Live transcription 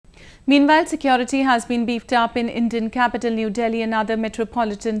Meanwhile, security has been beefed up in Indian capital New Delhi and other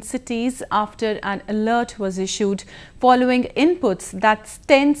metropolitan cities after an alert was issued following inputs that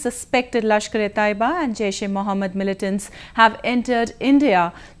 10 suspected Lashkar-e-Taiba and Jaish-e-Mohammed militants have entered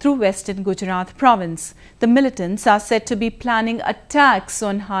India through western Gujarat province. The militants are said to be planning attacks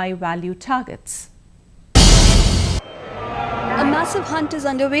on high-value targets. A massive hunt is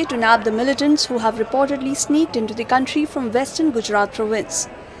underway to nab the militants who have reportedly sneaked into the country from western Gujarat province.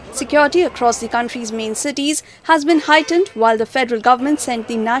 Security across the country's main cities has been heightened while the federal government sent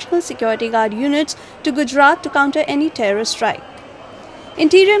the National Security Guard units to Gujarat to counter any terrorist strike.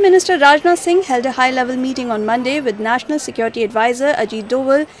 Interior Minister Rajnath Singh held a high-level meeting on Monday with National Security Advisor Ajit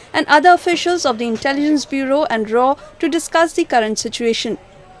Doval and other officials of the Intelligence Bureau and RAW to discuss the current situation.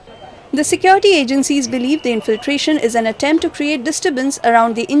 The security agencies believe the infiltration is an attempt to create disturbance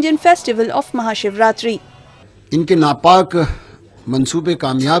around the Indian festival of Mahashivratri. इनके नापाक मंसूबे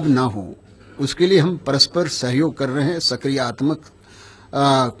कामयाब ना हो उसके लिए हम परस्पर सहयोग कर रहे हैं। सक्रियात्मक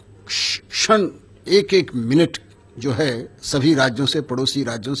क्षण एक मिनट जो है सभी राज्यों से, पड़ोसी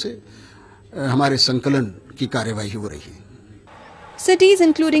राज्यों से हमारे संकलन की कार्यवाही हो रही है। Cities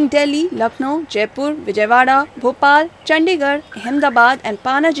including Delhi, Lucknow, Jaipur, Vijayawada, Bhopal, Chandigarh, Ahmedabad and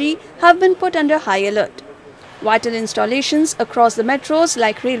Panaji have been put under high alert. Vital installations across the metros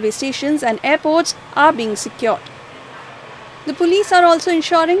like railway stations and airports are being secured. The police are also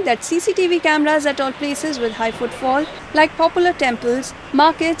ensuring that CCTV cameras at all places with high footfall like popular temples,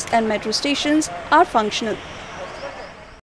 markets and metro stations are functional.